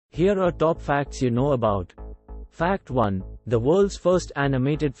Here are top facts you know about. Fact 1. The world's first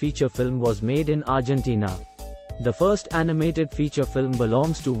animated feature film was made in Argentina. The first animated feature film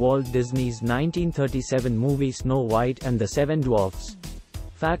belongs to Walt Disney's 1937 movie Snow White and the Seven Dwarfs.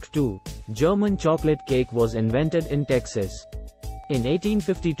 Fact 2. German chocolate cake was invented in Texas. In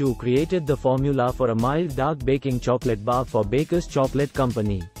 1852 created the formula for a mild dark baking chocolate bar for Baker's Chocolate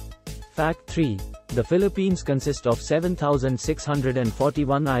Company. Fact 3. The Philippines consist of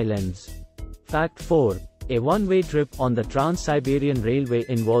 7,641 islands. Fact 4. A one-way trip on the Trans-Siberian Railway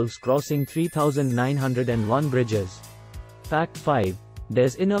involves crossing 3,901 bridges. Fact 5.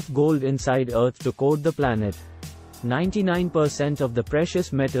 There's enough gold inside Earth to coat the planet. 99% of the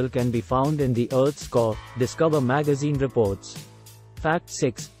precious metal can be found in the Earth's core, Discover magazine reports. Fact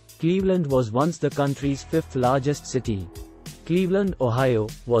 6. Cleveland was once the country's fifth largest city. Cleveland, Ohio,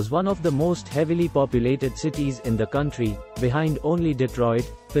 was one of the most heavily populated cities in the country, behind only Detroit,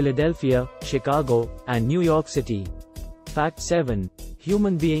 Philadelphia, Chicago, and New York City. Fact 7.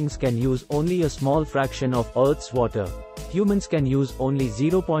 Human beings can use only a small fraction of Earth's water. Humans can use only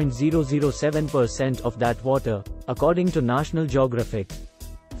 0.007% of that water, according to National Geographic.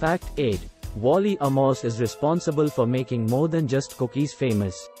 Fact 8. Wally Amos is responsible for making more than just cookies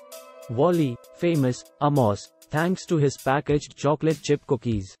famous. Wally, famous, Amos, thanks to his packaged chocolate chip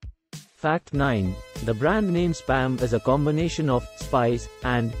cookies. Fact 9. The brand name Spam is a combination of spice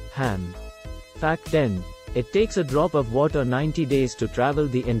and ham. Fact 10. It takes a drop of water 90 days to travel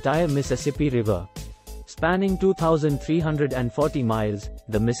the entire Mississippi River. Spanning 2,340 miles,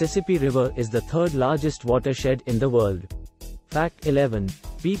 the Mississippi River is the third largest watershed in the world. Fact 11.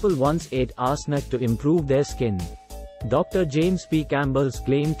 People once ate arsenic to improve their skin. Dr. James P. Campbell's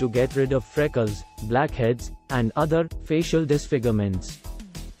claim to get rid of freckles, blackheads, and other facial disfigurements.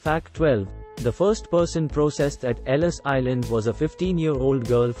 Fact 12. The first person processed at Ellis Island was a 15-year-old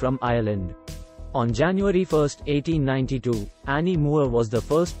girl from Ireland. On January 1, 1892, Annie Moore was the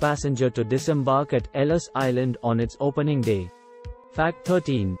first passenger to disembark at Ellis Island on its opening day. Fact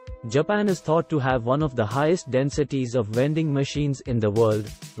 13. Japan is thought to have one of the highest densities of vending machines in the world,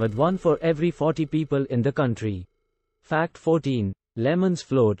 with one for every 40 people in the country. Fact 14. Lemons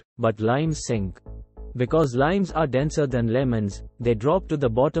float, but limes sink. Because limes are denser than lemons, they drop to the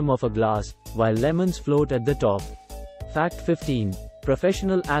bottom of a glass, while lemons float at the top. Fact 15.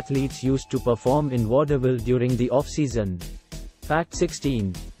 Professional athletes used to perform in vaudeville during the off-season. Fact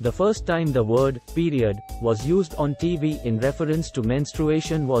 16. The first time the word period was used on TV in reference to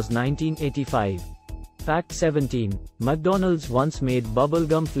menstruation was 1985. Fact 17. McDonald's once made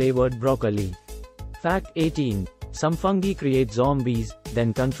bubblegum flavored broccoli. Fact 18. Some fungi create zombies,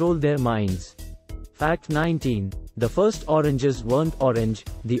 then control their minds. Fact 19. The first oranges weren't orange,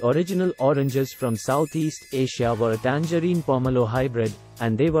 the original oranges from Southeast Asia were a tangerine pomelo hybrid,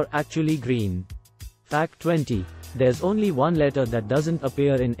 and they were actually green. Fact 20. There's only one letter that doesn't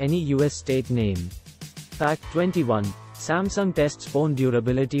appear in any US state name. Fact 21. Samsung tests phone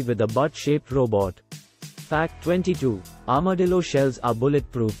durability with a butt-shaped robot. Fact 22. Armadillo shells are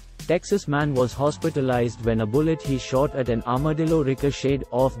bulletproof. Texas man was hospitalized when a bullet he shot at an armadillo ricocheted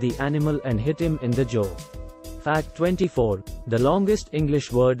off the animal and hit him in the jaw. Fact 24. The longest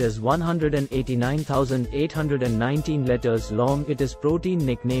English word is 189,819 letters long. It is protein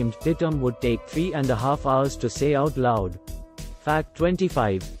nicknamed Titum would take 3.5 hours to say out loud. Fact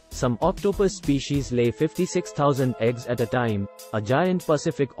 25. Some octopus species lay 56,000 eggs at a time. A giant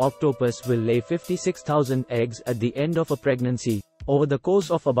Pacific octopus will lay 56,000 eggs at the end of a pregnancy, over the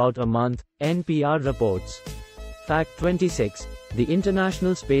course of about a month, NPR reports. Fact 26. The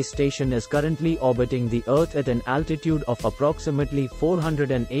International Space Station is currently orbiting the Earth at an altitude of approximately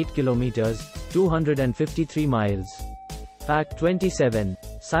 408 kilometers, 253 miles. Fact 27.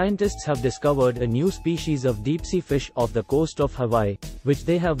 Scientists have discovered a new species of deep-sea fish off the coast of Hawaii, which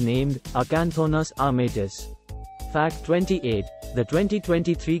they have named Acanthonus armatus. Fact 28. The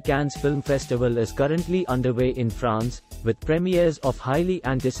 2023 Cannes Film Festival is currently underway in France, with premieres of highly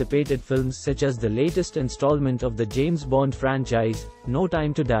anticipated films such as the latest installment of the James Bond franchise, No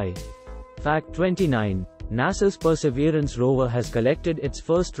Time to Die. Fact 29. NASA's Perseverance rover has collected its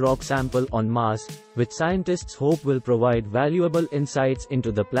first rock sample on Mars, which scientists hope will provide valuable insights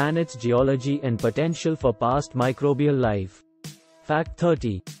into the planet's geology and potential for past microbial life. Fact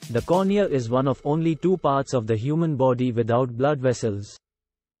 30. The cornea is one of only two parts of the human body without blood vessels.